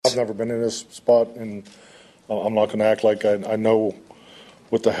I've never been in this spot, and I'm not going to act like I know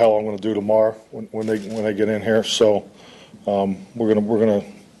what the hell I'm going to do tomorrow when they get in here. So we're going to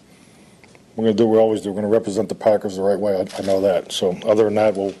do what we always do. We're going to represent the Packers the right way. I know that. So other than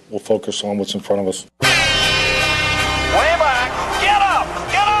that, we'll focus on what's in front of us. Way back. Get up.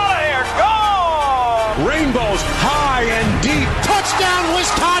 Get out of here. Go. Rainbows high and deep. Touchdown,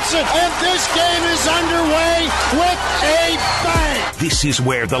 Wisconsin. And this game is underway with a bang. This is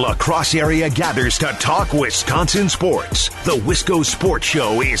where the La Crosse area gathers to talk Wisconsin sports. The Wisco Sports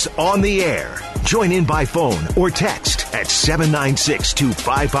Show is on the air. Join in by phone or text at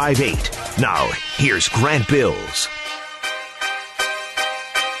 796-2558. Now, here's Grant Bills.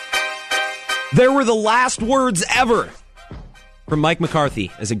 There were the last words ever from Mike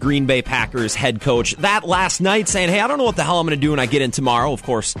McCarthy as a Green Bay Packers head coach. That last night saying, hey, I don't know what the hell I'm going to do when I get in tomorrow. Of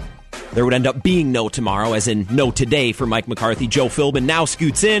course, there would end up being no tomorrow, as in no today for Mike McCarthy. Joe Philbin now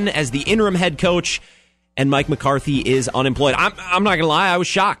scoots in as the interim head coach, and Mike McCarthy is unemployed. I'm not going to lie, I was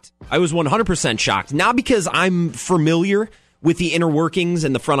shocked. I was 100% shocked. Not because I'm familiar with the inner workings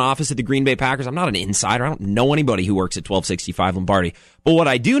and the front office of the Green Bay Packers. I'm not an insider. I don't know anybody who works at 1265 Lombardi. But what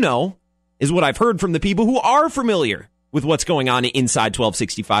I do know is what I've heard from the people who are familiar with what's going on inside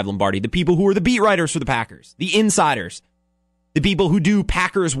 1265 Lombardi, the people who are the beat writers for the Packers, the insiders, the people who do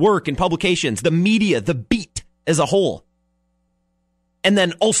Packers work and publications, the media, the beat as a whole. And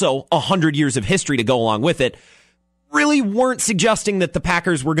then also 100 years of history to go along with it, really weren't suggesting that the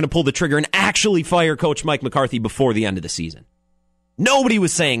Packers were going to pull the trigger and actually fire Coach Mike McCarthy before the end of the season. Nobody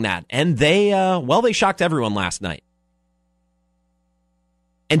was saying that. And they shocked everyone last night.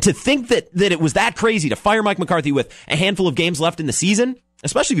 And to think that it was that crazy to fire Mike McCarthy with a handful of games left in the season,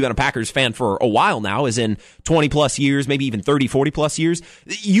 especially if you've been a Packers fan for a while now, as in 20 plus years, maybe even 30, 40 plus years,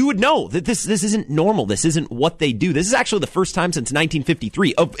 you would know that this isn't normal. This isn't what they do. This is actually the first time since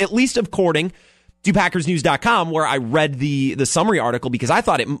 1953, at least according to PackersNews.com, where I read the summary article because I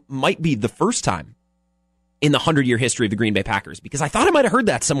thought it might be the first time in the 100-year history of the Green Bay Packers, because I thought I might have heard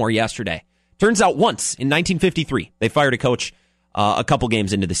that somewhere yesterday. Turns out once in 1953, they fired a coach a couple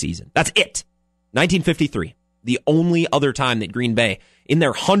games into the season. That's it. 1953. The only other time that Green Bay, in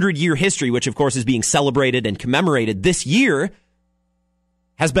their 100-year history, which of course is being celebrated and commemorated this year,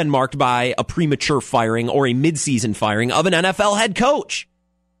 has been marked by a premature firing or a midseason firing of an NFL head coach.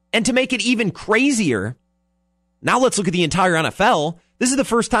 And to make it even crazier, now let's look at the entire NFL. This is the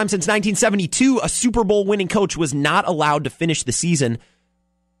first time since 1972 a Super Bowl winning coach was not allowed to finish the season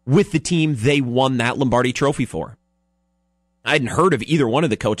with the team they won that Lombardi Trophy for. I hadn't heard of either one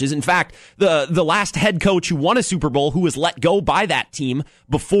of the coaches. In fact, the last head coach who won a Super Bowl who was let go by that team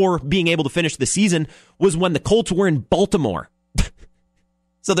before being able to finish the season was when the Colts were in Baltimore.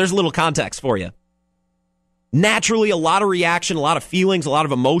 So there's a little context for you. Naturally, a lot of reaction, a lot of feelings, a lot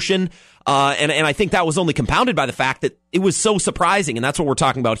of emotion. And I think that was only compounded by the fact that it was so surprising. And that's what we're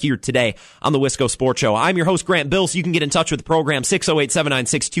talking about here today on the Wisco Sports Show. I'm your host, Grant Bill. So you can get in touch with the program,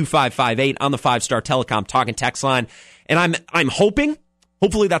 608-796-2558 on the 5-Star Telecom Talk and Text line. And I'm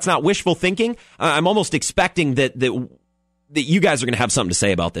hopefully that's not wishful thinking. I'm almost expecting that you guys are going to have something to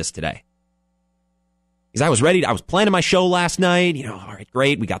say about this today. Because I was planning my show last night, all right,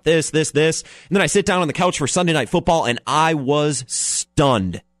 great, we got this. And then I sit down on the couch for Sunday Night Football, and I was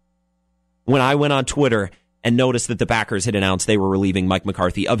stunned when I went on Twitter and noticed that the Packers had announced they were relieving Mike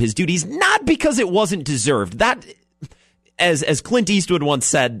McCarthy of his duties, not because it wasn't deserved. That, as Clint Eastwood once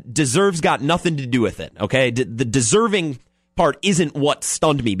said, deserves got nothing to do with it, okay? The deserving part isn't what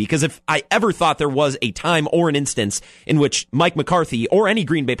stunned me, because if I ever thought there was a time or an instance in which Mike McCarthy or any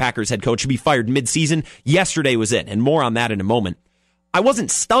Green Bay Packers head coach should be fired mid-season, yesterday was it, and more on that in a moment. I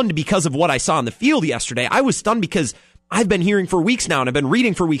wasn't stunned because of what I saw on the field yesterday. I was stunned because I've been hearing for weeks now, and I've been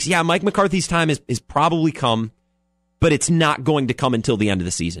reading for weeks, yeah, Mike McCarthy's time is probably come, but it's not going to come until the end of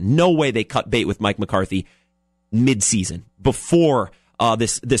the season. No way they cut bait with Mike McCarthy mid-season, before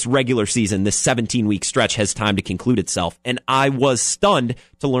this regular season, this 17-week stretch has time to conclude itself. And I was stunned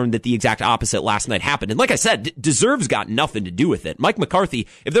to learn that the exact opposite last night happened. And like I said, deserves got nothing to do with it. Mike McCarthy,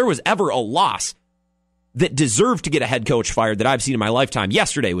 if there was ever a loss that deserved to get a head coach fired that I've seen in my lifetime,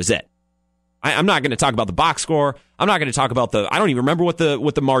 yesterday was it. I'm not going to talk about the box score. I'm not going to talk about I don't even remember what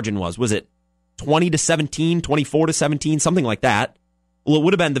the margin was. Was it 20-17, 24-17, something like that? Well, it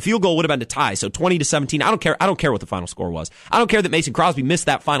would have been, the field goal would have been to tie, so 20-17. I don't care what the final score was. I don't care that Mason Crosby missed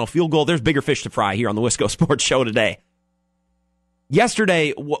that final field goal. There's bigger fish to fry here on the Wisco Sports Show today.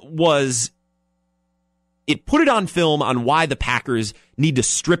 Yesterday it put it on film on why the Packers need to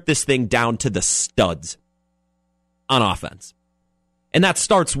strip this thing down to the studs on offense. And that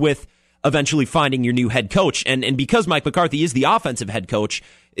starts with eventually finding your new head coach. And because Mike McCarthy is the offensive head coach,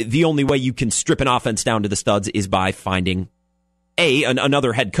 the only way you can strip an offense down to the studs is by finding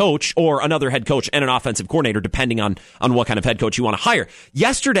another head coach, or another head coach and an offensive coordinator, depending on what kind of head coach you want to hire.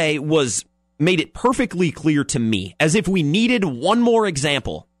 Yesterday made it perfectly clear to me, as if we needed one more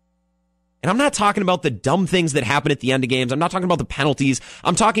example. And I'm not talking about the dumb things that happen at the end of games. I'm not talking about the penalties.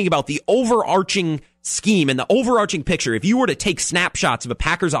 I'm talking about the overarching scheme and the overarching picture. If you were to take snapshots of a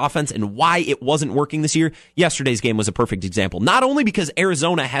Packers offense and why it wasn't working this year, yesterday's game was a perfect example. Not only because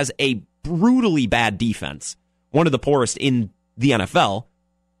Arizona has a brutally bad defense, one of the poorest in the NFL,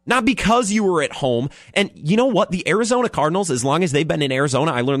 not because you were at home. And you know what? The Arizona Cardinals, as long as they've been in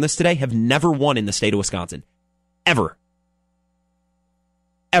Arizona, I learned this today, have never won in the state of Wisconsin. Ever.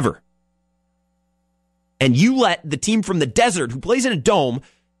 And you let the team from the desert, who plays in a dome,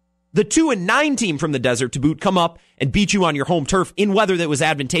 the 2-9 team from the desert to boot, come up and beat you on your home turf in weather that was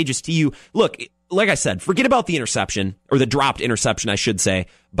advantageous to you. Look, like I said, forget about the interception, or the dropped interception, I should say,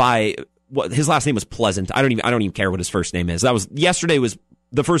 by what his last name was Pleasant. I don't even care what his first name is. Yesterday was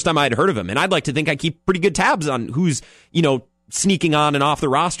the first time I had heard of him, and I'd like to think I keep pretty good tabs on who's, sneaking on and off the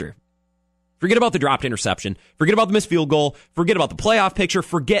roster. Forget about the dropped interception. Forget about the missed field goal. Forget about the playoff picture.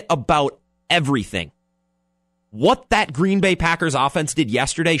 Forget about everything. What that Green Bay Packers offense did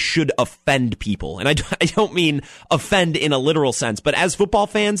yesterday should offend people. And I don't mean offend in a literal sense, but as football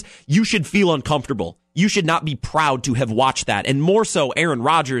fans, you should feel uncomfortable. You should not be proud to have watched that. And more so, Aaron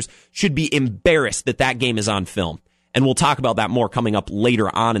Rodgers should be embarrassed that game is on film. And we'll talk about that more coming up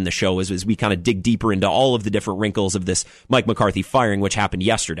later on in the show as we kind of dig deeper into all of the different wrinkles of this Mike McCarthy firing, which happened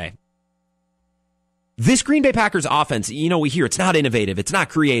yesterday. This Green Bay Packers offense, we hear it's not innovative, it's not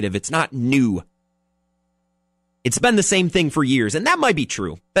creative, it's not new. It's been the same thing for years, and that might be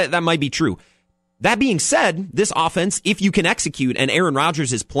true. That might be true. That being said, this offense, if you can execute, and Aaron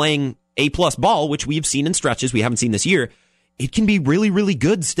Rodgers is playing A-plus ball, which we have seen in stretches we haven't seen this year, it can be really, really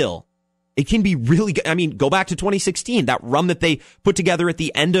good still. It can be really good. I mean, go back to 2016, that run that they put together at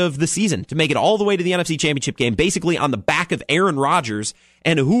the end of the season to make it all the way to the NFC Championship game, basically on the back of Aaron Rodgers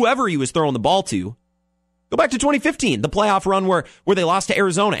and whoever he was throwing the ball to. Go back to 2015, the playoff run where they lost to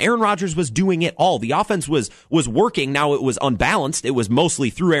Arizona. Aaron Rodgers was doing it all. The offense was working. Now it was unbalanced. It was mostly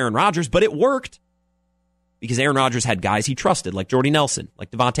through Aaron Rodgers, but it worked because Aaron Rodgers had guys he trusted, like Jordy Nelson,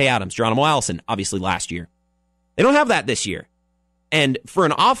 like Devontae Adams, Geronimo Allison, obviously last year. They don't have that this year. And for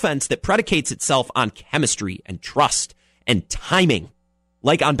an offense that predicates itself on chemistry and trust and timing,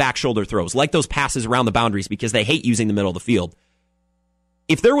 like on back shoulder throws, like those passes around the boundaries because they hate using the middle of the field.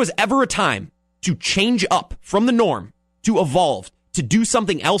 If there was ever a time to change up from the norm, to evolve, to do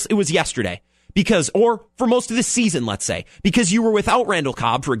something else, it was yesterday. Or for most of the season, let's say, because you were without Randall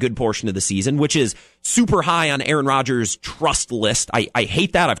Cobb for a good portion of the season, which is super high on Aaron Rodgers' trust list. I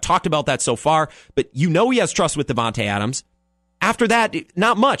hate that. I've talked about that so far, but he has trust with Devontae Adams. After that,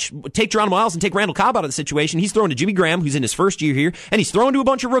 not much. Take Geronimo Allison, take Randall Cobb out of the situation. He's throwing to Jimmy Graham, who's in his first year here, and he's throwing to a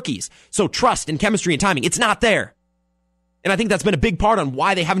bunch of rookies. So trust and chemistry and timing, it's not there. And I think that's been a big part on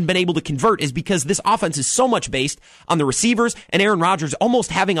why they haven't been able to convert, is because this offense is so much based on the receivers and Aaron Rodgers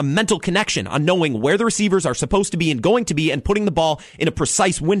almost having a mental connection on knowing where the receivers are supposed to be and going to be and putting the ball in a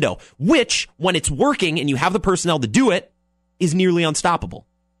precise window, which, when it's working and you have the personnel to do it, is nearly unstoppable.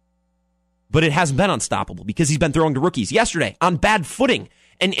 But it hasn't been unstoppable because he's been throwing to rookies yesterday on bad footing.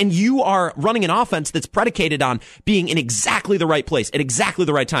 And you are running an offense that's predicated on being in exactly the right place at exactly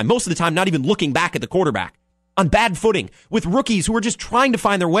the right time. Most of the time, not even looking back at the quarterback. On bad footing with rookies who are just trying to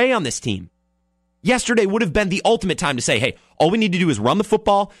find their way on this team. Yesterday would have been the ultimate time to say, hey, all we need to do is run the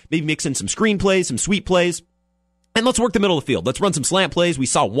football, maybe mix in some screen plays, some sweep plays, and let's work the middle of the field. Let's run some slant plays. We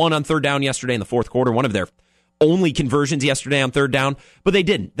saw one on third down yesterday in the fourth quarter, one of their only conversions yesterday on third down, but they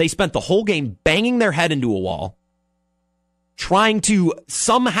didn't. They spent the whole game banging their head into a wall, trying to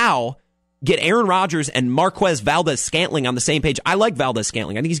somehow get Aaron Rodgers and Marquez Valdes-Scantling on the same page. I like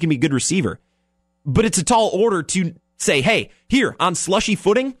Valdes-Scantling. I think he's going to be a good receiver. But it's a tall order to say, hey, here, on slushy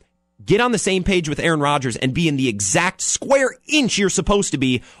footing, get on the same page with Aaron Rodgers and be in the exact square inch you're supposed to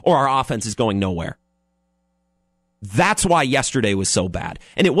be, or our offense is going nowhere. That's why yesterday was so bad.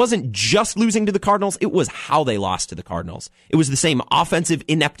 And it wasn't just losing to the Cardinals, it was how they lost to the Cardinals. It was the same offensive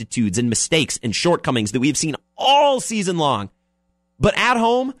ineptitudes and mistakes and shortcomings that we have seen all season long. But at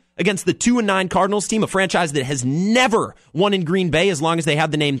home, against the 2-9 Cardinals team, a franchise that has never won in Green Bay as long as they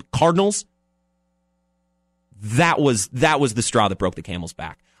had the name Cardinals, that was the straw that broke the camel's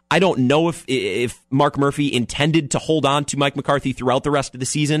back. I don't know if Mark Murphy intended to hold on to Mike McCarthy throughout the rest of the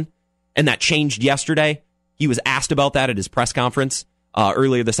season, and that changed yesterday. He was asked about that at his press conference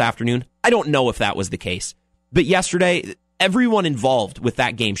earlier this afternoon. I don't know if that was the case. But yesterday, everyone involved with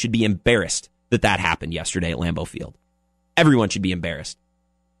that game should be embarrassed that happened yesterday at Lambeau Field. Everyone should be embarrassed.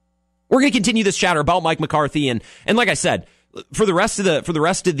 We're going to continue this chatter about Mike McCarthy, and like I said, for the rest of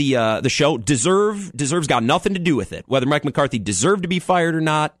the show, deserves got nothing to do with it. Whether Mike McCarthy deserved to be fired or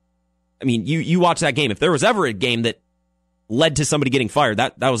not. I mean, you watch that game. If there was ever a game that led to somebody getting fired,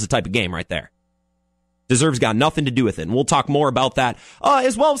 that was the type of game right there. Deserves got nothing to do with it, and we'll talk more about that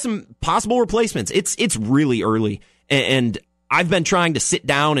as well as some possible replacements. It's really early, and I've been trying to sit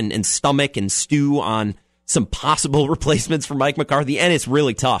down and stomach and stew on some possible replacements for Mike McCarthy, and it's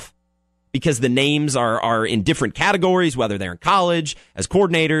really tough. Because the names are in different categories, whether they're in college, as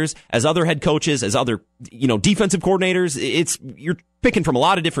coordinators, as other head coaches, as other, defensive coordinators. You're picking from a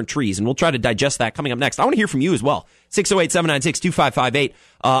lot of different trees, and we'll try to digest that coming up next. I want to hear from you as well. 608-796-2558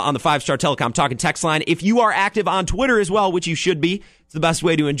 on the 5-Star Telecom Talk and Text line. If you are active on Twitter as well, which you should be, it's the best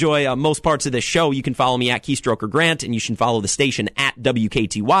way to enjoy most parts of this show. You can follow me at Keystroker Grant, and you should follow the station at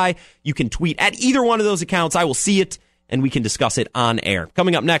WKTY. You can tweet at either one of those accounts. I will see it, and we can discuss it on air.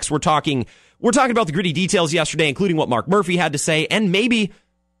 Coming up next, we're talking about the gritty details yesterday, including what Mark Murphy had to say, and maybe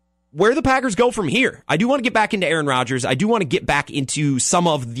where the Packers go from here. I do want to get back into Aaron Rodgers. I do want to get back into some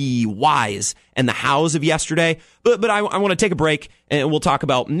of the whys and the hows of yesterday, but I want to take a break, and we'll talk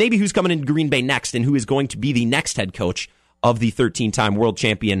about maybe who's coming into Green Bay next and who is going to be the next head coach of the 13-time world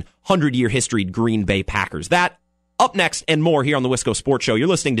champion, 100-year history Green Bay Packers. That up next and more here on the Wisco Sports Show. You're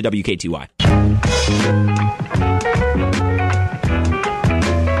listening to WKTY.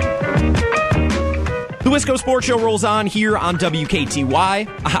 The Wisco Sports Show rolls on here on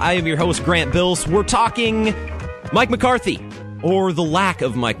WKTY. I am your host, Grant Bills. We're talking Mike McCarthy, or the lack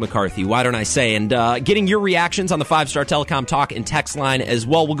of Mike McCarthy, why don't I say, and getting your reactions on the 5-Star Telecom Talk and Text line as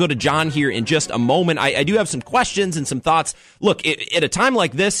well. We'll go to John here in just a moment. I do have some questions and some thoughts. Look, at a time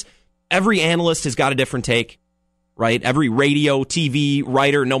like this, every analyst has got a different take. Right? Every radio, TV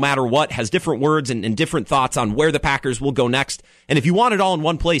writer, no matter what, has different words and different thoughts on where the Packers will go next. And if you want it all in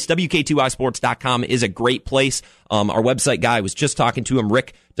one place, WK2iSports.com is a great place. Our website guy was just talking to him.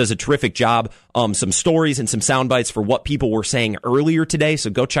 Rick does a terrific job. Some stories and some sound bites for what people were saying earlier today. So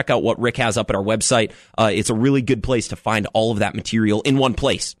go check out what Rick has up at our website. It's a really good place to find all of that material in one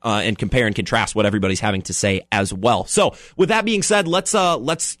place and compare and contrast what everybody's having to say as well. So with that being said,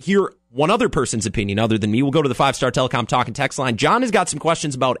 let's hear one other person's opinion other than me. We'll go to the 5-Star Telecom Talk and Text line. John has got some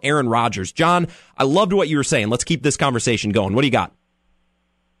questions about Aaron Rodgers. John, I loved what you were saying. Let's keep this conversation going. What do you got?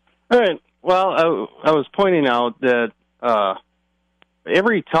 All right. Well, I was pointing out that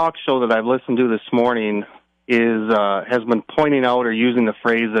every talk show that I've listened to this morning has been pointing out or using the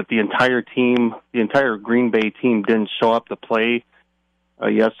phrase that the entire Green Bay team didn't show up to play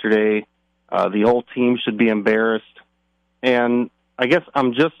yesterday. The whole team should be embarrassed. And I guess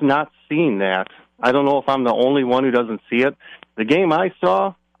I'm just not seeing that. I don't know if I'm the only one who doesn't see it. The game I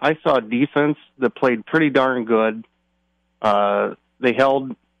saw a defense that played pretty darn good. They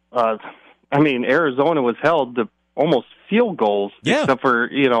held, Arizona was held to almost field goals, except for,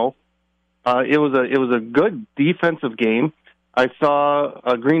 it was a good defensive game. I saw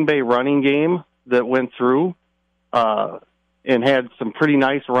a Green Bay running game that went through and had some pretty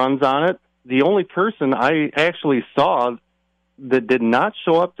nice runs on it. The only person I actually saw that did not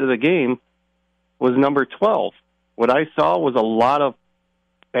show up to the game was number 12. What I saw was a lot of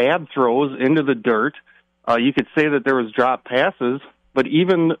bad throws into the dirt. You could say that there was drop passes, but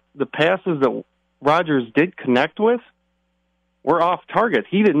even the passes that Rodgers did connect with were off target.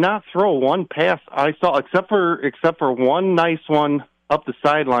 He did not throw one pass I saw, except for one nice one up the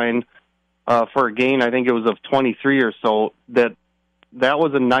sideline for a gain. I think it was of 23 or so. That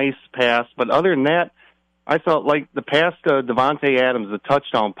was a nice pass, but other than that, I felt like the pass to Devontae Adams, the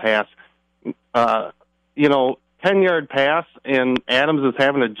touchdown pass, 10-yard pass, and Adams is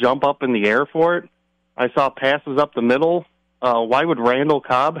having to jump up in the air for it. I saw passes up the middle. Why would Randall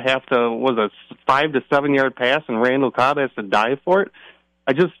Cobb have to, was a 5 to 7 yard pass, and Randall Cobb has to dive for it?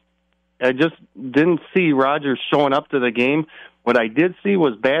 I just didn't see Rodgers showing up to the game. What I did see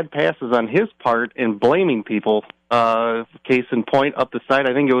was bad passes on his part and blaming people. Case in point, up the side,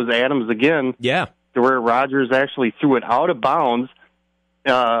 I think it was Adams again. Yeah. To where Rodgers actually threw it out of bounds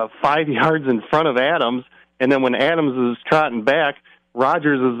 5 yards in front of Adams, and then when Adams is trotting back,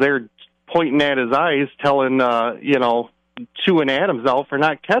 Rodgers is there pointing at his eyes, telling, chewing Adams out for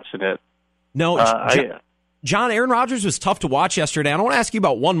not catching it. No, John, Aaron Rodgers was tough to watch yesterday. I want to ask you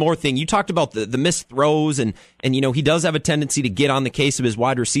about one more thing. You talked about the missed throws, and he does have a tendency to get on the case of his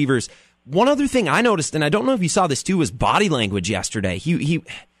wide receivers. One other thing I noticed, and I don't know if you saw this too, was body language yesterday.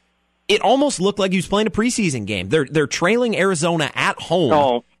 It almost looked like he was playing a preseason game. They're trailing Arizona at home.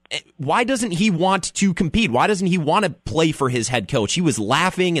 Oh. Why doesn't he want to compete? Why doesn't he want to play for his head coach? He was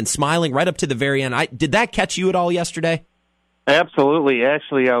laughing and smiling right up to the very end. Did that catch you at all yesterday? Absolutely.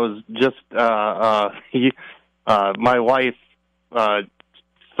 Actually, I was just my wife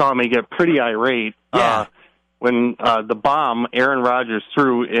saw me get pretty irate when the bomb Aaron Rodgers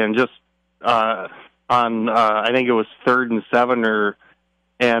threw, and just on I think it was 3rd and 7,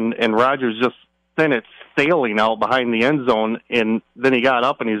 and Rodgers just sent it sailing out behind the end zone, and then he got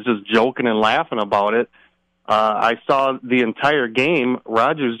up and he's just joking and laughing about it. I saw the entire game.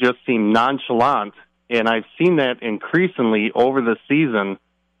 Rodgers just seemed nonchalant, and I've seen that increasingly over the season.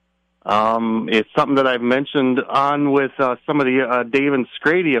 It's something that I've mentioned on with some of the Dave and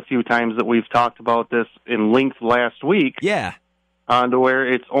Scrady a few times, that we've talked about this in length last week. Yeah. To where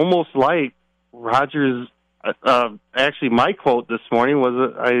it's almost like Rodgers, actually my quote this morning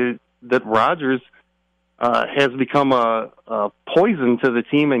was that Rodgers has become a poison to the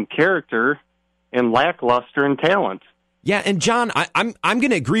team in character and lackluster in talent. Yeah, and John, I'm going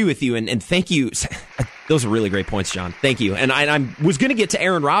to agree with you, and thank you. Those are really great points, John. Thank you. And I was going to get to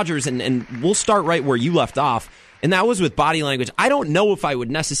Aaron Rodgers, and we'll start right where you left off, and that was with body language. I don't know if I would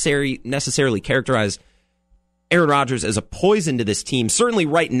necessarily characterize Aaron Rodgers as a poison to this team. Certainly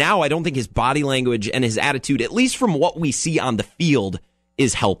right now, I don't think his body language and his attitude, at least from what we see on the field,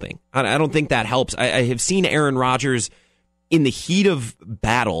 is helping. I don't think that helps. I have seen Aaron Rodgers in the heat of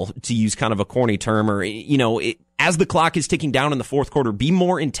battle, to use kind of a corny term, or, as the clock is ticking down in the fourth quarter, be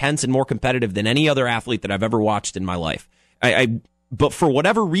more intense and more competitive than any other athlete that I've ever watched in my life. But for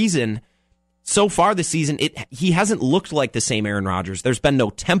whatever reason, so far this season, he hasn't looked like the same Aaron Rodgers. There's been no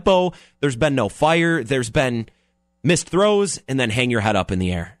tempo. There's been no fire. There's been missed throws, and then hang your head up in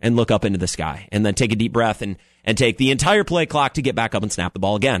the air and look up into the sky, and then take a deep breath and take the entire play clock to get back up and snap the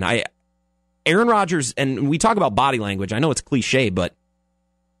ball again. Aaron Rodgers, and we talk about body language. I know it's cliche, but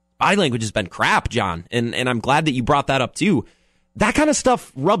body language has been crap, John, and I'm glad that you brought that up too. That kind of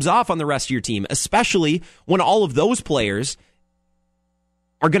stuff rubs off on the rest of your team, especially when all of those players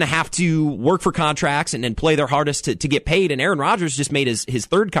are going to have to work for contracts and play their hardest to get paid. And Aaron Rodgers just made his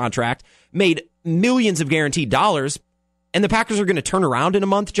third contract, made millions of guaranteed dollars, and the Packers are going to turn around in a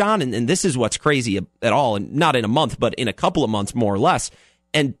month, John, and this is what's crazy at all, and not in a month, but in a couple of months, more or less,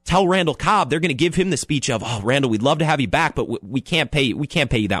 and tell Randall Cobb they're going to give him the speech of, "Oh, Randall, we'd love to have you back, but we can't pay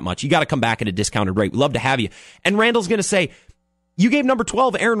you that much. You got to come back at a discounted rate. We'd love to have you." And Randall's going to say, "You gave number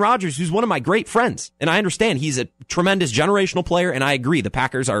 12 Aaron Rodgers, who's one of my great friends." And I understand he's a tremendous generational player, and I agree the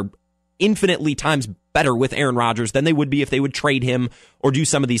Packers are infinitely times better with Aaron Rodgers than they would be if they would trade him or do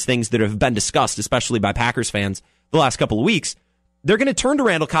some of these things that have been discussed, especially by Packers fans the last couple of weeks. They're going to turn to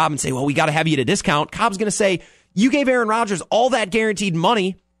Randall Cobb and say, "Well, we got to have you at a discount." Cobb's going to say, "You gave Aaron Rodgers all that guaranteed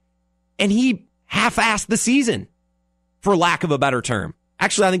money, and he half-assed the season," for lack of a better term.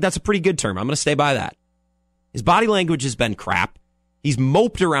 Actually, I think that's a pretty good term. I'm going to stay by that. His body language has been crap. He's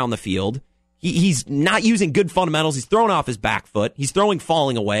moped around the field. He's not using good fundamentals. He's throwing off his back foot. He's throwing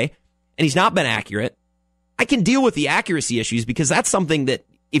falling away, and he's not been accurate. I can deal with the accuracy issues because that's something that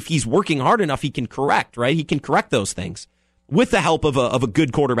if he's working hard enough, he can correct, right? He can correct those things with the help of a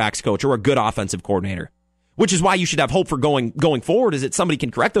good quarterbacks coach or a good offensive coordinator, which is why you should have hope for going forward, is that somebody can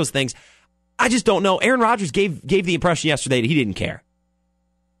correct those things. I just don't know. Aaron Rodgers gave the impression yesterday that he didn't care,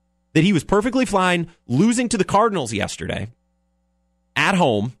 that he was perfectly fine losing to the Cardinals yesterday at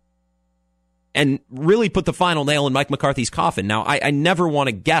home and really put the final nail in Mike McCarthy's coffin. Now, I never want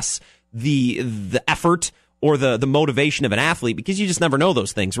to guess the effort or the motivation of an athlete because you just never know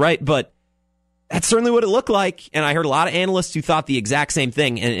those things, right? But that's certainly what it looked like, and I heard a lot of analysts who thought the exact same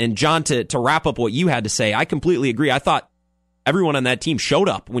thing. And John, to wrap up what you had to say, I completely agree. I thought everyone on that team showed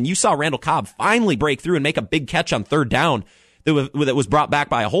up. When you saw Randall Cobb finally break through and make a big catch on third down that was brought back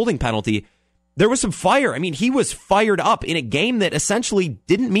by a holding penalty, there was some fire. I mean, he was fired up in a game that essentially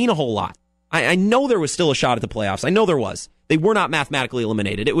didn't mean a whole lot. I know there was still a shot at the playoffs. I know there was. They were not mathematically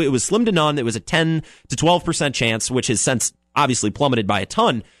eliminated. It was slim to none. It was a 10 to 12% chance, which has since obviously plummeted by a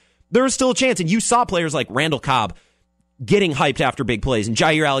ton. There was still a chance, and you saw players like Randall Cobb getting hyped after big plays and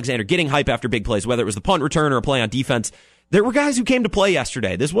Jair Alexander getting hyped after big plays, whether it was the punt return or a play on defense. There were guys who came to play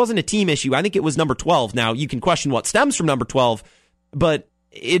yesterday. This wasn't a team issue. I think it was number 12. Now, you can question what stems from number 12, but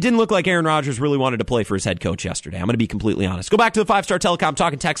it didn't look like Aaron Rodgers really wanted to play for his head coach yesterday. I'm going to be completely honest. Go back to the 5-Star Telecom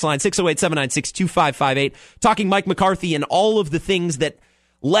talking text line, 608-796-2558, talking Mike McCarthy and all of the things that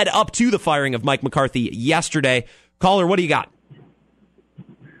led up to the firing of Mike McCarthy yesterday. Caller, what do you got?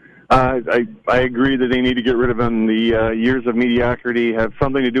 I agree that they need to get rid of him. The years of mediocrity have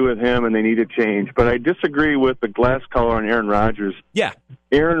something to do with him, and they need to change. But I disagree with the glass color on Aaron Rodgers. Yeah.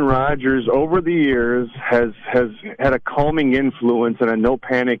 Aaron Rodgers, over the years, has had a calming influence and a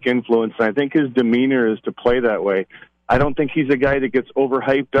no-panic influence, and I think his demeanor is to play that way. I don't think he's a guy that gets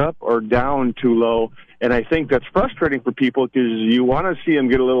overhyped up or down too low, and I think that's frustrating for people because you want to see him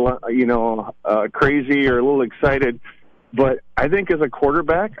get a little, crazy or a little excited. But I think as a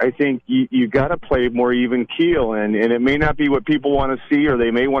quarterback, I think you got to play more even keel, and it may not be what people want to see, or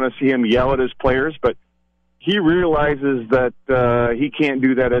they may want to see him yell at his players, but he realizes that he can't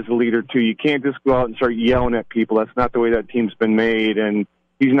do that as a leader, too. You can't just go out and start yelling at people. That's not the way that team's been made, and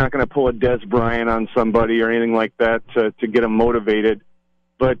he's not going to pull a Dez Bryant on somebody or anything like that to get him motivated.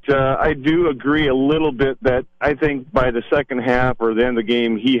 But I do agree a little bit that I think by the second half or the end of the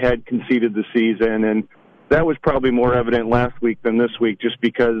game, he had conceded the season, and that was probably more evident last week than this week just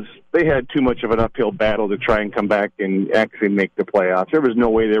because they had too much of an uphill battle to try and come back and actually make the playoffs. There was no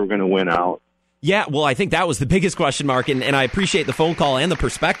way they were going to win out. Yeah, well, I think that was the biggest question mark, and I appreciate the phone call and the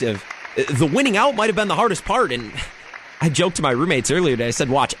perspective. The winning out might have been the hardest part, and I joked to my roommates earlier today. I said,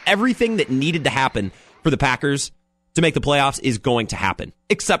 watch, everything that needed to happen for the Packers to make the playoffs is going to happen,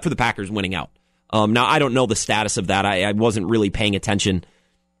 except for the Packers winning out. Now, I don't know the status of that. I wasn't really paying attention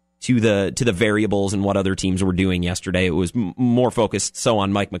to the variables and what other teams were doing yesterday. It was more focused so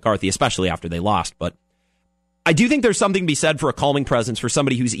on Mike McCarthy, especially after they lost. But I do think there's something to be said for a calming presence for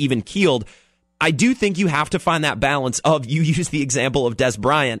somebody who's even keeled. I do think you have to find that balance of, you use the example of Dez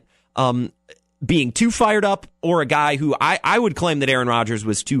Bryant being too fired up, or a guy who I would claim that Aaron Rodgers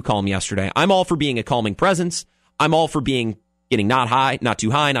was too calm yesterday. I'm all for being a calming presence. I'm all for getting not too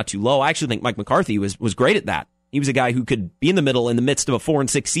high, not too low. I actually think Mike McCarthy was great at that. He was a guy who could be in the middle in the midst of a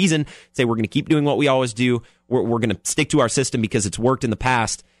 4-6 season, say we're going to keep doing what we always do. We're going to stick to our system because it's worked in the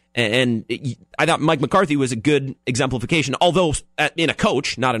past. And I thought Mike McCarthy was a good exemplification, although in a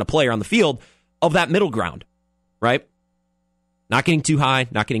coach, not in a player on the field, of that middle ground, right? Not getting too high,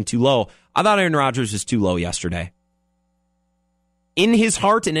 not getting too low. I thought Aaron Rodgers was too low yesterday. In his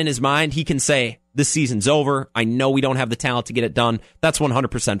heart and in his mind, he can say, this season's over. I know we don't have the talent to get it done. That's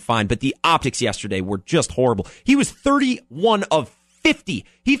 100% fine. But the optics yesterday were just horrible. He was 31 of 50.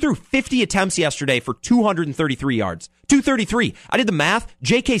 He threw 50 attempts yesterday for 233 yards. 233. I did the math.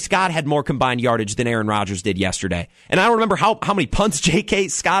 J.K. Scott had more combined yardage than Aaron Rodgers did yesterday. And I don't remember how many punts J.K.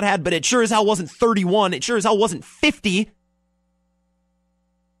 Scott had, but it sure as hell wasn't 31. It sure as hell wasn't 50.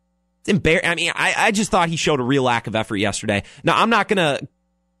 It's embarrassing. I mean, I just thought he showed a real lack of effort yesterday. Now, I'm not going to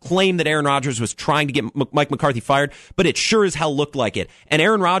claim that Aaron Rodgers was trying to get Mike McCarthy fired, but it sure as hell looked like it. And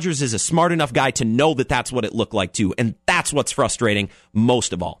Aaron Rodgers is a smart enough guy to know that that's what it looked like too. And that's what's frustrating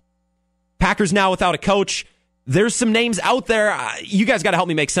most of all. Packers now without a coach. There's some names out there. You guys got to help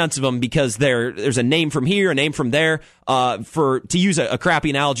me make sense of them, because there's a name from here, a name from there. To use a crappy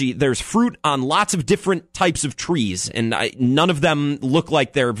analogy, there's fruit on lots of different types of trees, and none of them look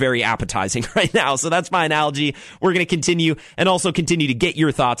like they're very appetizing right now. So that's my analogy. We're going to continue and also continue to get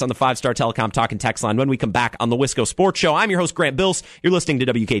your thoughts on the 5-Star Telecom Talk and Text line when we come back on the Wisco Sports Show. I'm your host, Grant Bills. You're listening to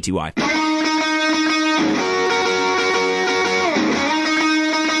WK2I.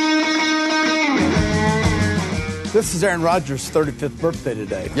 This is Aaron Rodgers' 35th birthday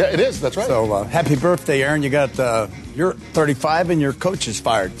today. Yeah, it is. That's right. So happy birthday, Aaron. You got you're 35 and your coach is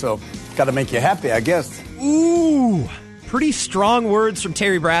fired. So got to make you happy, I guess. Ooh, pretty strong words from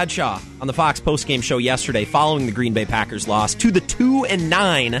Terry Bradshaw on the Fox postgame show yesterday following the Green Bay Packers loss to the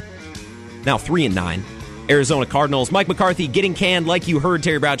 2-9, now 3-9 Arizona Cardinals. Mike McCarthy getting canned, like you heard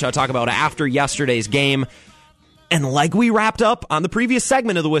Terry Bradshaw talk about after yesterday's game. And like we wrapped up on the previous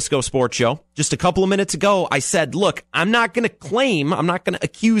segment of the Wisco Sports Show, just a couple of minutes ago, I said, look, I'm not going to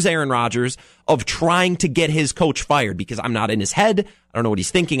accuse Aaron Rodgers of trying to get his coach fired, because I'm not in his head. I don't know what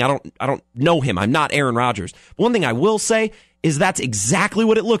he's thinking. I don't know him. I'm not Aaron Rodgers. But one thing I will say is that's exactly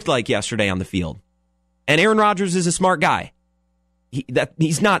what it looked like yesterday on the field. And Aaron Rodgers is a smart guy.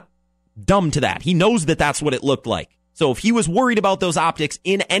 He's not dumb to that. He knows that that's what it looked like. So if he was worried about those optics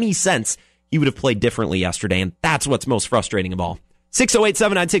in any sense, he would have played differently yesterday, and that's what's most frustrating of all.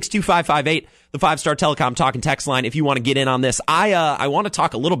 608-796-2558, the 5-Star Telecom Talk and Text line if you want to get in on this. I want to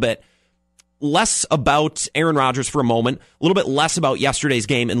talk a little bit less about Aaron Rodgers for a moment, a little bit less about yesterday's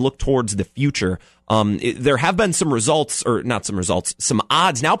game, and look towards the future. There have been some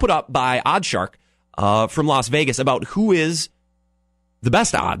odds now put up by OddsShark from Las Vegas about who is the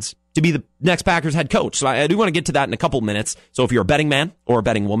best odds to be the next Packers head coach. So I do want to get to that in a couple minutes. So if you're a betting man or a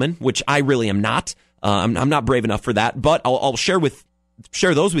betting woman, which I really am not, I'm not brave enough for that, but I'll share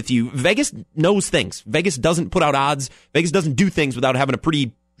those with you. Vegas knows things. Vegas doesn't put out odds. Vegas doesn't do things without having a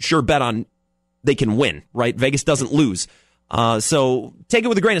pretty sure bet on they can win, right? Vegas doesn't lose. So take it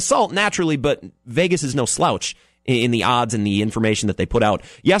with a grain of salt, naturally, but Vegas is no slouch in the odds and the information that they put out.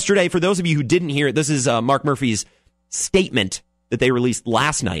 Yesterday, for those of you who didn't hear it, this is Mark Murphy's statement that they released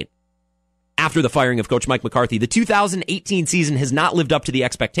last night after the firing of Coach Mike McCarthy. The 2018 season has not lived up to the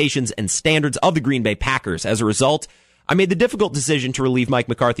expectations and standards of the Green Bay Packers. As a result, I made the difficult decision to relieve Mike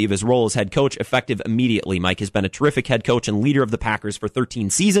McCarthy of his role as head coach effective immediately. Mike has been a terrific head coach and leader of the Packers for 13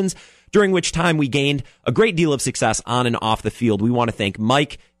 seasons, during which time we gained a great deal of success on and off the field. We want to thank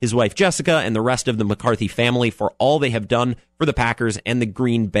Mike, his wife Jessica, and the rest of the McCarthy family for all they have done for the Packers and the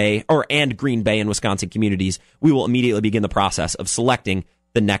Green Bay and Wisconsin communities. We will immediately begin the process of selecting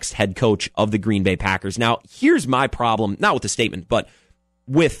the next head coach of the Green Bay Packers. Now, here's my problem, not with the statement, but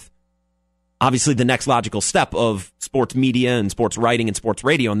with obviously the next logical step of sports media and sports writing and sports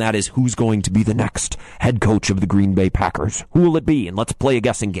radio, and that is who's going to be the next head coach of the Green Bay Packers? Who will it be? And let's play a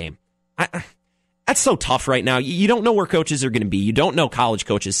guessing game. That's so tough right now. You don't know where coaches are going to be. You don't know college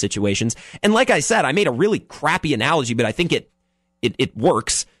coaches' situations. And like I said, I made a really crappy analogy, but I think it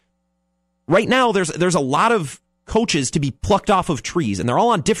works. Right now, there's a lot of coaches to be plucked off of trees, and they're all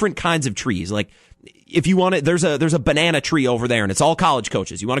on different kinds of trees. Like, if you want it, there's a banana tree over there, and it's all college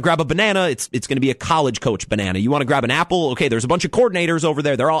coaches. You want to grab a banana, it's going to be a college coach banana. You want to grab an apple, okay, there's a bunch of coordinators over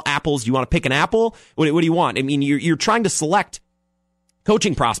there. They're all apples. You want to pick an apple? What do you want? I mean, you're trying to select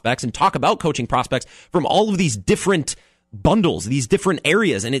coaching prospects and talk about coaching prospects from all of these different bundles, these different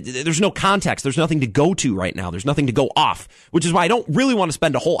areas, and there's no context. There's nothing to go to right now. There's nothing to go off, which is why I don't really want to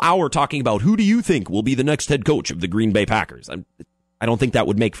spend a whole hour talking about who do you think will be the next head coach of the Green Bay Packers. I don't think that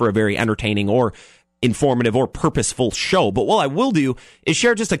would make for a very entertaining or informative or purposeful show. But what I will do is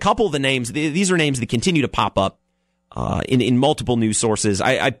share just a couple of the names. These are names that continue to pop up in multiple news sources.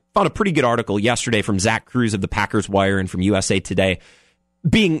 I found a pretty good article yesterday from Zach Cruz of the Packers Wire and from USA Today,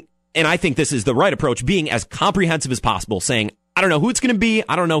 and I think this is the right approach, being as comprehensive as possible, saying, I don't know who it's going to be.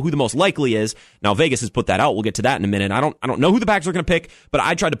 I don't know who the most likely is. Now, Vegas has put that out. We'll get to that in a minute. I don't know who the Packers are going to pick, but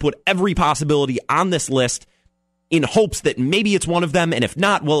I tried to put every possibility on this list in hopes that maybe it's one of them, and if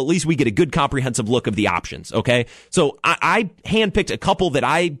not, well, at least we get a good comprehensive look of the options, okay? So I handpicked a couple that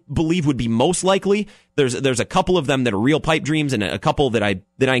I believe would be most likely. There's a couple of them that are real pipe dreams, and a couple that I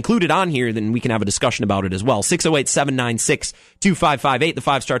included on here, then we can have a discussion about it as well. 608-796-2558, the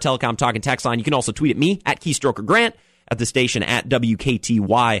 5-Star Telecom talk and text line. You can also tweet at me, at Keystroker Grant, at the station, at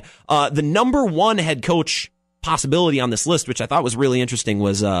WKTY. The number one head coach possibility on this list, which I thought was really interesting,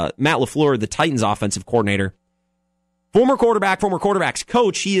 was Matt LaFleur, the Titans offensive coordinator. Former quarterback, former quarterback's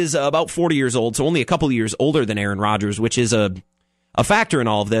coach. He is about 40 years old, so only a couple of years older than Aaron Rodgers, which is a factor in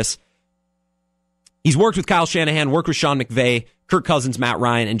all of this. He's worked with Kyle Shanahan, worked with Sean McVay, Kirk Cousins, Matt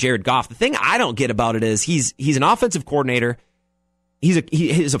Ryan, and Jared Goff. The thing I don't get about it is he's an offensive coordinator.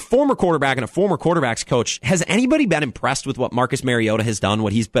 He's a former quarterback and a former quarterback's coach. Has anybody been impressed with what Marcus Mariota has done,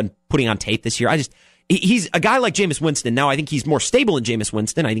 what he's been putting on tape this year? He's a guy like Jameis Winston. Now, I think he's more stable than Jameis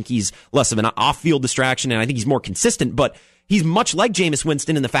Winston. I think he's less of an off-field distraction, and I think he's more consistent. But he's much like Jameis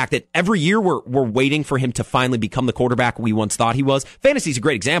Winston in the fact that every year we're waiting for him to finally become the quarterback we once thought he was. Fantasy's a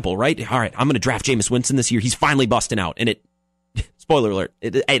great example, right? All right, I'm going to draft Jameis Winston this year. He's finally busting out. And spoiler alert,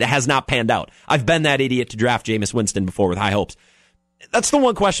 it has not panned out. I've been that idiot to draft Jameis Winston before with high hopes. That's the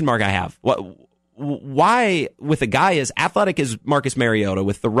one question mark I have. Why, with a guy as athletic as Marcus Mariota,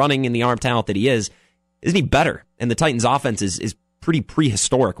 with the running and the arm talent that he is, isn't he better? And the Titans offense is pretty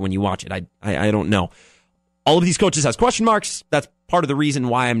prehistoric when you watch it. I don't know. All of these coaches has question marks. That's part of the reason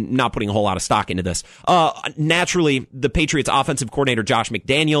why I'm not putting a whole lot of stock into this. Naturally, the Patriots offensive coordinator Josh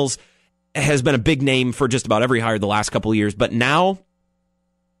McDaniels has been a big name for just about every hire the last couple of years. But now,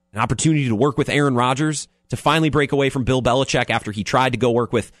 an opportunity to work with Aaron Rodgers, to finally break away from Bill Belichick after he tried to go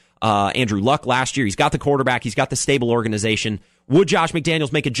work with Andrew Luck last year. He's got the quarterback. He's got the stable organization. Would Josh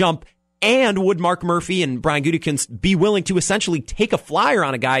McDaniels make a jump? And would Mark Murphy and Brian Gutekunst be willing to essentially take a flyer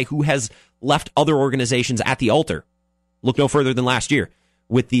on a guy who has left other organizations at the altar? Look no further than last year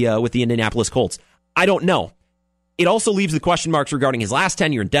with the Indianapolis Colts. I don't know. It also leaves the question marks regarding his last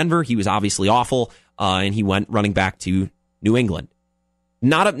tenure in Denver. He was obviously awful, and he went running back to New England.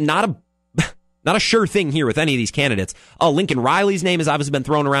 Not a sure thing here with any of these candidates. Lincoln Riley's name has obviously been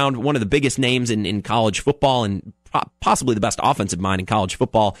thrown around, one of the biggest names in college football and possibly the best offensive mind in college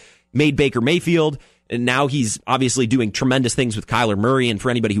football. Made Baker Mayfield, and now he's obviously doing tremendous things with Kyler Murray. And for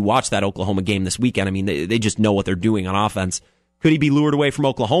anybody who watched that Oklahoma game this weekend, I mean, they just know what they're doing on offense. Could he be lured away from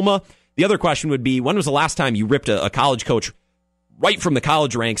Oklahoma? The other question would be, when was the last time you ripped a college coach right from the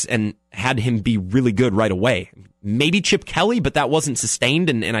college ranks and had him be really good right away? Maybe Chip Kelly, but that wasn't sustained,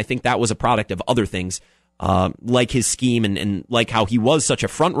 and I think that was a product of other things like his scheme and like how he was such a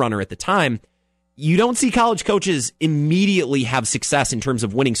front runner at the time, you don't see college coaches immediately have success in terms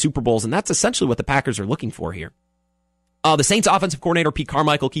of winning Super Bowls, and that's essentially what the Packers are looking for here. The Saints offensive coordinator, Pete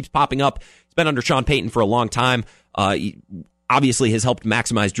Carmichael, keeps popping up. He's been under Sean Payton for a long time. He obviously has helped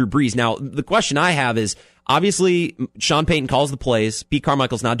maximize Drew Brees. Now, the question I have is, obviously, Sean Payton calls the plays. Pete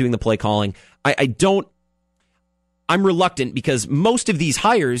Carmichael's not doing the play calling. I'm reluctant because most of these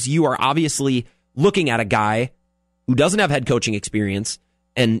hires, you are obviously looking at a guy who doesn't have head coaching experience,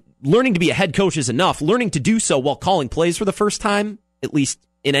 and learning to be a head coach is enough. Learning to do so while calling plays for the first time, at least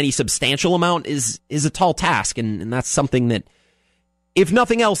in any substantial amount, is a tall task, and that's something that, if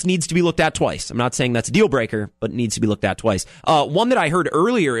nothing else, needs to be looked at twice. I'm not saying that's a deal breaker, but it needs to be looked at twice. One that I heard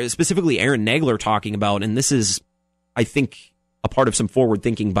earlier is specifically Aaron Nagler talking about, and this is, I think, a part of some forward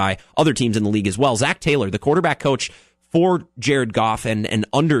thinking by other teams in the league as well. Zach Taylor, the quarterback coach for Jared Goff and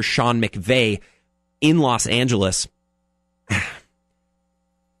under Sean McVay in Los Angeles,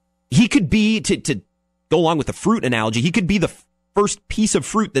 he could be, to go along with the fruit analogy, he could be the first piece of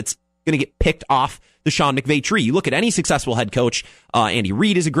fruit that's going to get picked off the Sean McVay tree. You look at any successful head coach, Andy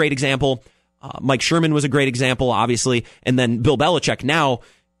Reid is a great example. Mike Sherman was a great example, obviously. And then Bill Belichick now,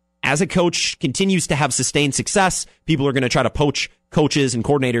 as a coach, continues to have sustained success. People are going to try to poach coaches and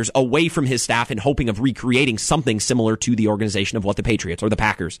coordinators away from his staff in hoping of recreating something similar to the organization of what the Patriots or the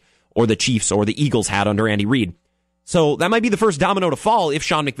Packers or the Chiefs or the Eagles had under Andy Reid. So that might be the first domino to fall if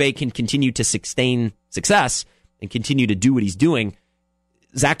Sean McVay can continue to sustain success and continue to do what he's doing.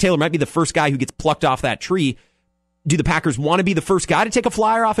 Zach Taylor might be the first guy who gets plucked off that tree. Do the Packers want to be the first guy to take a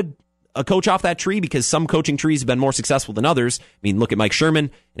flyer off a coach off that tree? Because some coaching trees have been more successful than others. I mean, look at Mike Sherman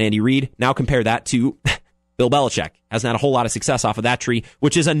and Andy Reid. Now compare that to Bill Belichick. Hasn't had a whole lot of success off of that tree,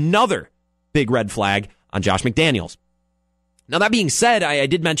 which is another big red flag on Josh McDaniels. Now, that being said, I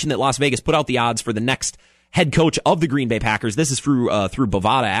did mention that Las Vegas put out the odds for the next head coach of the Green Bay Packers. This is through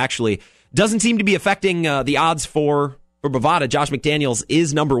Bovada, actually. Doesn't seem to be affecting the odds for Bovada. Josh McDaniels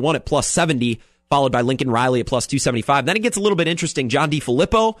is number one at plus 70, followed by Lincoln Riley at plus 275. Then it gets a little bit interesting. John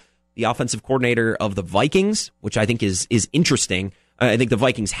DeFilippo, the offensive coordinator of the Vikings, which I think is interesting. I think the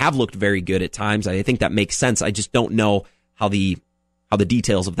Vikings have looked very good at times. I think that makes sense. I just don't know how the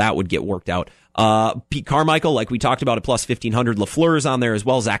details of that would get worked out. Pete Carmichael, like we talked about, at plus 1,500. LaFleur is on there as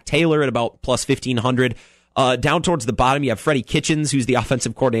well. Zach Taylor at about plus 1,500. Down towards the bottom, you have Freddie Kitchens, who's the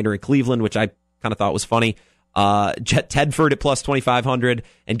offensive coordinator in Cleveland, which I kind of thought was funny. Jet Tedford at plus 2,500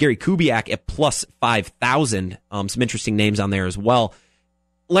 and Gary Kubiak at plus 5,000. Some interesting names on there as well.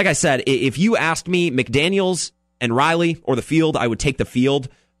 Like I said, if you asked me McDaniels and Riley or the field, I would take the field.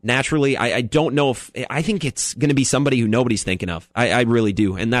 Naturally, I don't know I think it's going to be somebody who nobody's thinking of. I really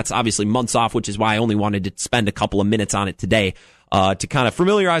do. And that's obviously months off, which is why I only wanted to spend a couple of minutes on it today. To kind of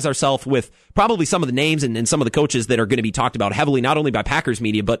familiarize ourselves with probably some of the names and some of the coaches that are going to be talked about heavily, not only by Packers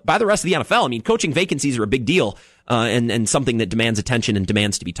media, but by the rest of the NFL. I mean, coaching vacancies are a big deal, and something that demands attention and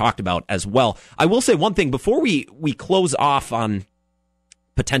demands to be talked about as well. I will say one thing before we close off on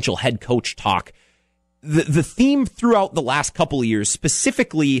potential head coach talk. The theme throughout the last couple of years,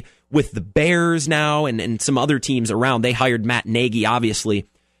 specifically with the Bears now and some other teams around, they hired Matt Nagy, obviously.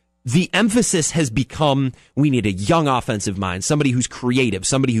 The emphasis has become, we need a young offensive mind, somebody who's creative,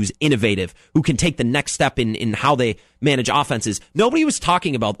 somebody who's innovative, who can take the next step in how they manage offenses. Nobody was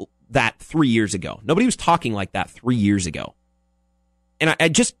talking about that 3 years ago. Nobody was talking like that 3 years ago. And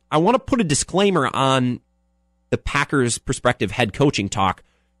I want to put a disclaimer on the Packers' prospective head coaching talk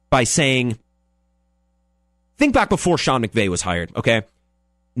by saying, think back before Sean McVay was hired, okay?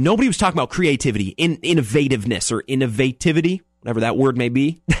 Nobody was talking about creativity, innovativeness, or innovativity, whatever that word may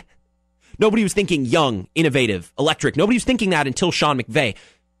be. Nobody was thinking young, innovative, electric. Nobody was thinking that until Sean McVay.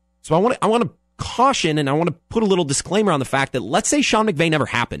 So I want to caution, and I want to put a little disclaimer on the fact that let's say Sean McVay never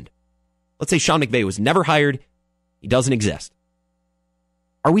happened. Let's say Sean McVay was never hired. He doesn't exist.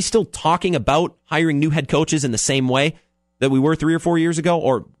 Are we still talking about hiring new head coaches in the same way that we were 3 or 4 years ago,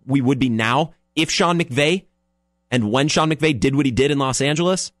 or we would be now if Sean McVay and when Sean McVay did what he did in Los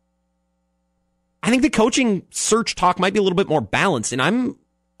Angeles? I think the coaching search talk might be a little bit more balanced, and I'm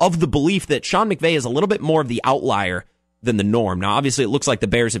of the belief that Sean McVay is a little bit more of the outlier than the norm. Now, obviously, it looks like the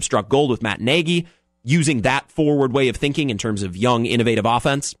Bears have struck gold with Matt Nagy, using that forward way of thinking in terms of young, innovative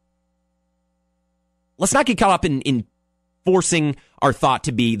offense. Let's not get caught up in forcing our thought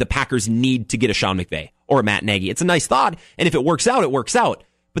to be the Packers need to get a Sean McVay or a Matt Nagy. It's a nice thought, and if it works out, it works out.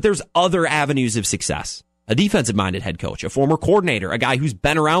 But there's other avenues of success. A defensive-minded head coach, a former coordinator, a guy who's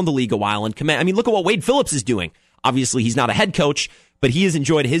been around the league a while and command. I mean, look at what Wade Phillips is doing. Obviously, he's not a head coach, but he has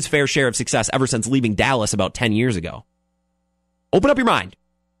enjoyed his fair share of success ever since leaving Dallas about 10 years ago. Open up your mind.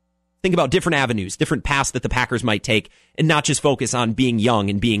 Think about different avenues, different paths that the Packers might take, and not just focus on being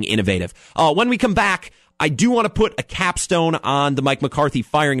young and being innovative. When we come back, I do want to put a capstone on the Mike McCarthy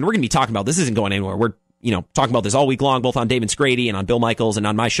firing, and we're going to be talking about this. Isn't going anywhere. We're talking about this all week long, both on Dave and Scrady and on Bill Michaels and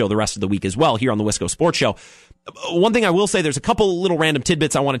on my show the rest of the week as well here on the Wisco Sports Show. One thing I will say, there's a couple little random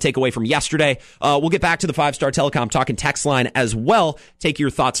tidbits I want to take away from yesterday. We'll get back to the 5 Star Telecom talking text line as well. Take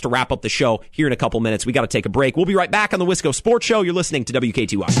your thoughts to wrap up the show here in a couple minutes. We got to take a break. We'll be right back on the Wisco Sports Show. You're listening to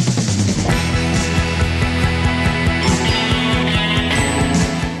WKTY.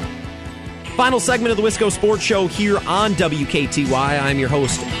 Final segment of the Wisco Sports Show here on WKTY. I'm your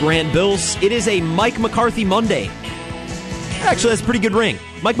host, Grant Bills. It is a Mike McCarthy Monday. Actually, that's a pretty good ring.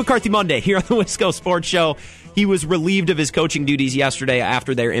 Mike McCarthy Monday here on the Wisco Sports Show. He was relieved of his coaching duties yesterday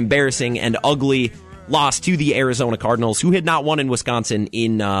after their embarrassing and ugly loss to the Arizona Cardinals, who had not won in Wisconsin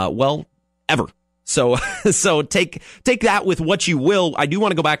in, ever. So take that with what you will. I do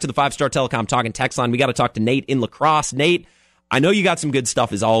want to go back to the 5 Star Telecom talking text line. We got to talk to Nate in La Crosse. Nate, I know you got some good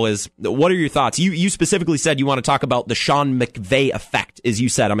stuff as always. What are your thoughts? You specifically said you want to talk about the Sean McVay effect, as you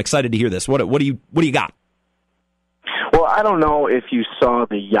said. I'm excited to hear this. What do you got? Well, I don't know if you saw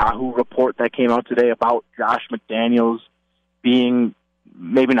the Yahoo report that came out today about Josh McDaniels being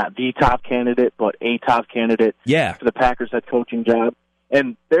maybe not the top candidate, but a top candidate for the Packers head coaching job.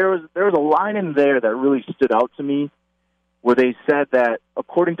 And there was a line in there that really stood out to me where they said that,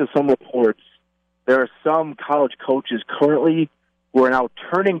 according to some reports, there are some college coaches currently who are now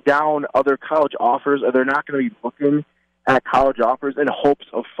turning down other college offers, or they're not going to be looking at college offers in hopes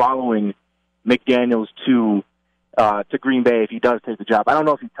of following McDaniels to Green Bay if he does take the job. I don't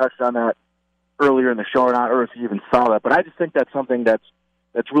know if he touched on that earlier in the show or not, or if he even saw that, but I just think that's something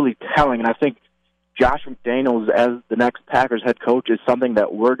that's really telling, and I think Josh McDaniels as the next Packers head coach is something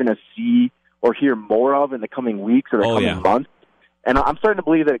that we're going to see or hear more of in the coming weeks or the coming months, and I'm starting to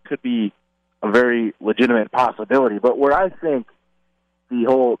believe that it could be a very legitimate possibility. But where I think the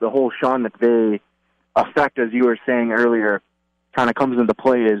whole Sean McVay effect, as you were saying earlier, kind of comes into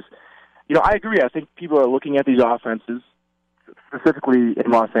play is, I agree. I think people are looking at these offenses, specifically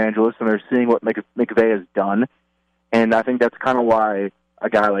in Los Angeles, and they're seeing what McVay has done. And I think that's kind of why a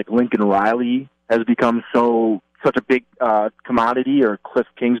guy like Lincoln Riley has become such a big commodity, or Cliff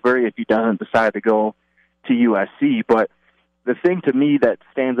Kingsbury if he doesn't decide to go to USC. But the thing to me that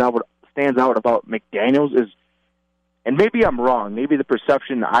stands out about McDaniels is, and maybe I'm wrong, maybe the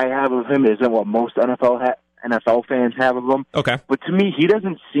perception I have of him isn't what most NFL fans have of him. Okay. But to me, he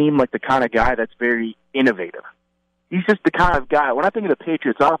doesn't seem like the kind of guy that's very innovative. He's just the kind of guy, when I think of the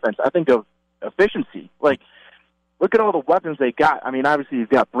Patriots offense, I think of efficiency. Like, look at all the weapons they got. I mean, obviously you've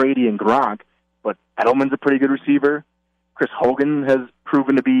got Brady and Gronk, but Edelman's a pretty good receiver. Chris Hogan has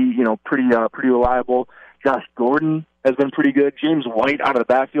proven to be, pretty reliable. Josh Gordon has been pretty good. James White out of the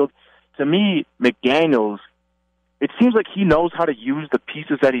backfield. To me, McDaniels, it seems like he knows how to use the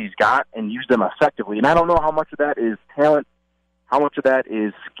pieces that he's got and use them effectively. And I don't know how much of that is talent, how much of that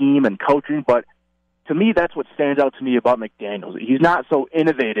is scheme and coaching, but to me, that's what stands out to me about McDaniels. He's not so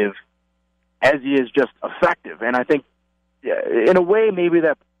innovative as he is just effective. And I think, in a way, maybe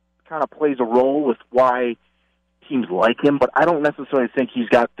that kind of plays a role with why teams like him, but I don't necessarily think he's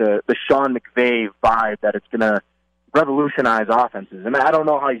got the Sean McVay vibe that it's going to revolutionize offenses. And I don't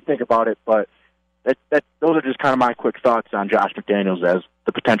know how you think about it, but those are just kind of my quick thoughts on Josh McDaniels as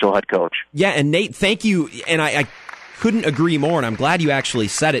the potential head coach. Yeah, and Nate, thank you. And I couldn't agree more, and I'm glad you actually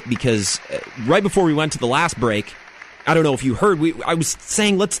said it, because right before we went to the last break, I don't know if you heard, I was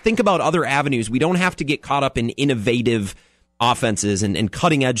saying let's think about other avenues. We don't have to get caught up in innovative offenses and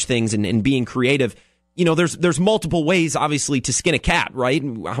cutting-edge things and being creative. There's multiple ways, obviously, to skin a cat, right?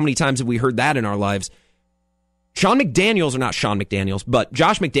 How many times have we heard that in our lives? Josh McDaniels,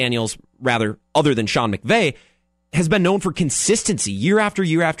 rather, other than Sean McVay, has been known for consistency year after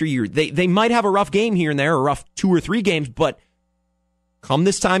year after year. They might have a rough game here and there, a rough 2 or 3 games, but come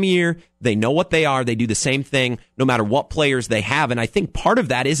this time of year, they know what they are. They do the same thing no matter what players they have. And I think part of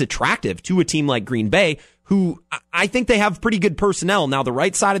that is attractive to a team like Green Bay, who I think they have pretty good personnel. Now, the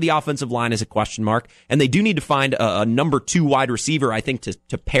right side of the offensive line is a question mark, and they do need to find a number 2 wide receiver, I think,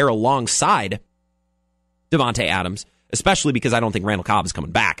 to pair alongside Davante Adams, especially because I don't think Randall Cobb is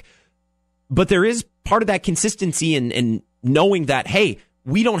coming back. But there is part of that consistency and knowing that, hey,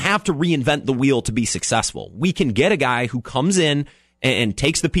 we don't have to reinvent the wheel to be successful. We can get a guy who comes in and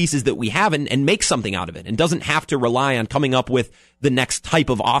takes the pieces that we have and makes something out of it, and doesn't have to rely on coming up with the next type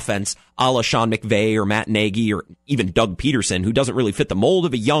of offense a la Sean McVay or Matt Nagy or even Doug Peterson, who doesn't really fit the mold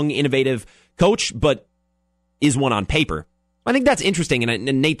of a young, innovative coach, but is one on paper. I think that's interesting.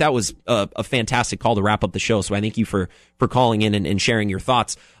 And Nate, that was a fantastic call to wrap up the show. So I thank you for calling in and sharing your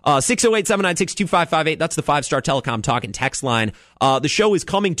thoughts. 608-796-2558. That's the 5-Star Telecom talk and text line. The show is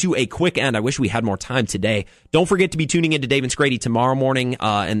coming to a quick end. I wish we had more time today. Don't forget to be tuning into Dave and Scrady tomorrow morning,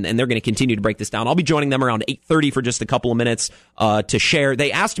 and they're going to continue to break this down. I'll be joining them around 8:30 for just a couple of minutes to share.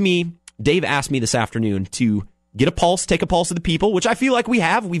 Dave asked me this afternoon to get a pulse, take a pulse of the people, which I feel like we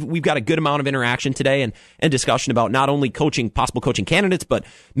have. We've got a good amount of interaction today and discussion about not only possible coaching candidates, but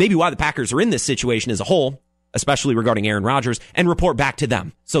maybe why the Packers are in this situation as a whole, especially regarding Aaron Rodgers, and report back to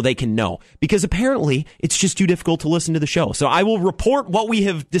them so they can know. Because apparently it's just too difficult to listen to the show. So I will report what we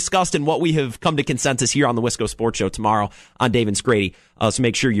have discussed and what we have come to consensus here on the Wisco Sports Show tomorrow on Dave and Scrady. So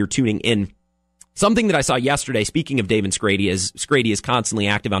make sure you're tuning in. Something that I saw yesterday, speaking of Dave and Scrady, is Scrady is constantly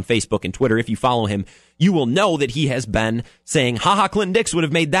active on Facebook and Twitter. If you follow him, you will know that he has been saying, Clinton Dix would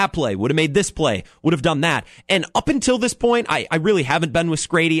have made that play, would have made this play, would have done that. And up until this point, I really haven't been with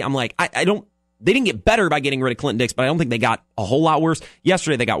Scrady. I'm like, they didn't get better by getting rid of Clinton Dix, but I don't think they got a whole lot worse.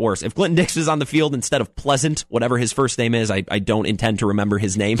 Yesterday, they got worse. If Clinton Dix is on the field instead of Pleasant, whatever his first name is, I don't intend to remember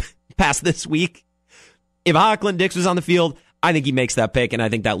his name past this week. If Clinton Dix was on the field, I think he makes that pick, and I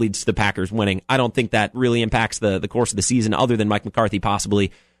think that leads to the Packers winning. I don't think that really impacts the course of the season, other than Mike McCarthy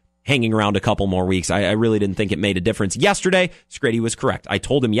possibly hanging around a couple more weeks. I really didn't think it made a difference. Yesterday, Scrady was correct. I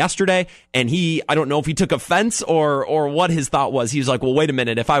told him yesterday, and I don't know if he took offense or what his thought was. He was like, well, wait a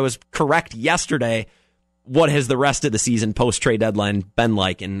minute. If I was correct yesterday, what has the rest of the season post-trade deadline been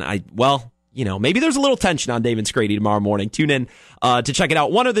like? And maybe there's a little tension on Dave and Scrady tomorrow morning. Tune in to check it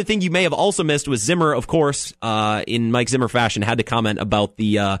out. One other thing you may have also missed was Zimmer, of course, in Mike Zimmer fashion, had to comment about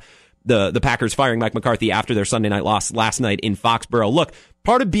the Packers firing Mike McCarthy after their Sunday night loss last night in Foxborough. Look,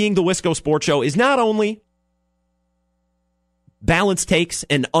 part of being the Wisco Sports Show is not only balanced takes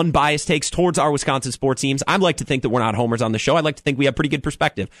and unbiased takes towards our Wisconsin sports teams. I'd like to think that we're not homers on the show. I'd like to think we have pretty good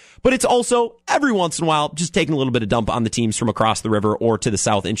perspective. But it's also, every once in a while, just taking a little bit of dump on the teams from across the river or to the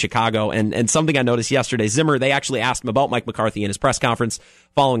south in Chicago. And something I noticed yesterday, Zimmer, they actually asked him about Mike McCarthy in his press conference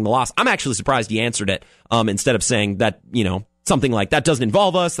following the loss. I'm actually surprised he answered it instead of saying that, something like, that doesn't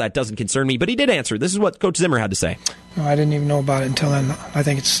involve us, that doesn't concern me. But he did answer. This is what Coach Zimmer had to say. No, I didn't even know about it until then. I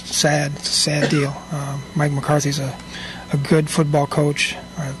think it's sad. It's a sad deal. Mike McCarthy's a good football coach.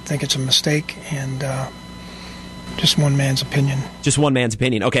 I think it's a mistake, and just one man's opinion. Just one man's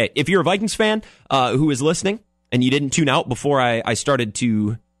opinion. Okay, if you're a Vikings fan who is listening and you didn't tune out before I started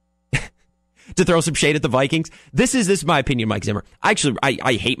to throw some shade at the Vikings, this is my opinion, Mike Zimmer. I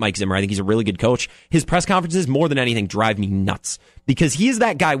hate Mike Zimmer. I think he's a really good coach. His press conferences, more than anything, drive me nuts because he is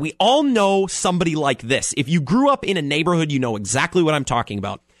that guy. We all know somebody like this. If you grew up in a neighborhood, you know exactly what I'm talking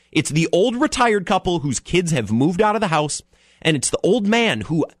about. It's the old retired couple whose kids have moved out of the house, and it's the old man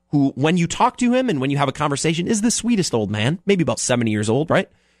who when you talk to him and when you have a conversation is the sweetest old man, maybe about 70 years old, right?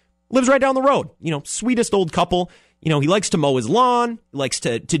 Lives right down the road. Sweetest old couple. He likes to mow his lawn, likes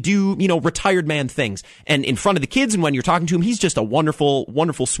to do, retired man things. And in front of the kids and when you're talking to him, he's just a wonderful,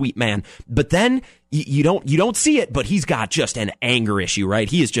 wonderful, sweet man. But then you don't see it, but he's got just an anger issue, right?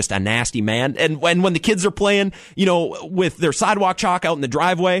 He is just a nasty man. And when the kids are playing, with their sidewalk chalk out in the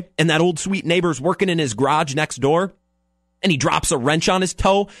driveway and that old sweet neighbor's working in his garage next door, and he drops a wrench on his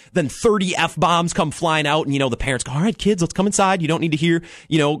toe, then 30 F-bombs come flying out, and, the parents go, all right, kids, let's come inside. You don't need to hear,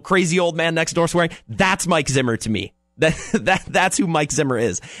 crazy old man next door swearing. That's Mike Zimmer to me. That's who Mike Zimmer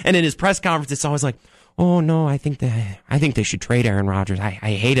is. And in his press conference, it's always like, oh, no, I think they should trade Aaron Rodgers. I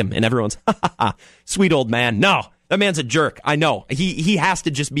hate him. And everyone's, sweet old man. No, that man's a jerk. I know. He has to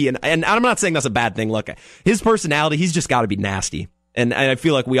just be and I'm not saying that's a bad thing. Look, his personality, he's just got to be nasty. And I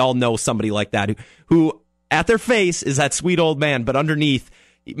feel like we all know somebody like that who at their face is that sweet old man, but underneath,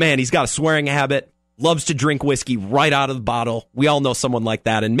 man, he's got a swearing habit, loves to drink whiskey right out of the bottle. We all know someone like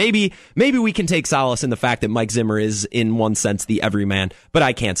that. And maybe we can take solace in the fact that Mike Zimmer is, in one sense, the everyman, but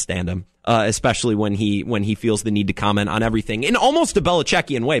I can't stand him, especially when he feels the need to comment on everything in almost a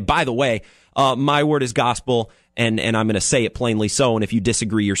Belichickian way. By the way, my word is gospel, and I'm going to say it plainly so, and if you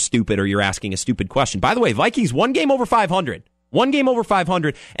disagree, you're stupid or you're asking a stupid question. By the way, Vikings, one game over 500.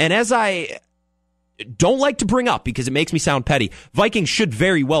 And as I don't like to bring up because it makes me sound petty, Vikings should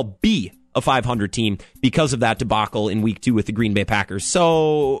very well be a 500 team because of that debacle in week 2 with the Green Bay Packers.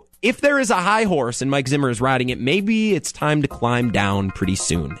 So if there is a high horse and Mike Zimmer is riding it, maybe it's time to climb down pretty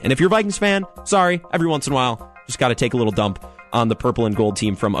soon. And if you're a Vikings fan, sorry, every once in a while, just got to take a little dump on the purple and gold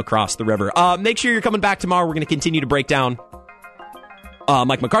team from across the river. Make sure you're coming back tomorrow. We're going to continue to break down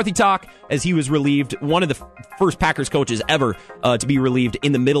Mike McCarthy talk as he was relieved, one of the first Packers coaches ever to be relieved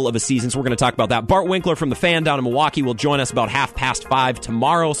in the middle of a season. So we're going to talk about that. Bart Winkler from The Fan down in Milwaukee will join us about 5:30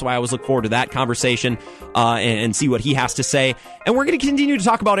 tomorrow. So I always look forward to that conversation and see what he has to say. And we're going to continue to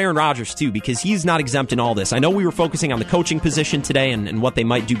talk about Aaron Rodgers too, because he's not exempt in all this. I know we were focusing on the coaching position today and what they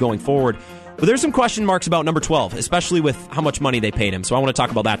might do going forward. But there's some question marks about number 12, especially with how much money they paid him. So I want to talk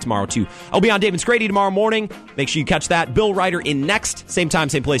about that tomorrow, too. I'll be on Dave and Scrady tomorrow morning. Make sure you catch that. Bill Ryder in next. Same time,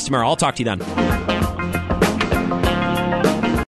 same place tomorrow. I'll talk to you then.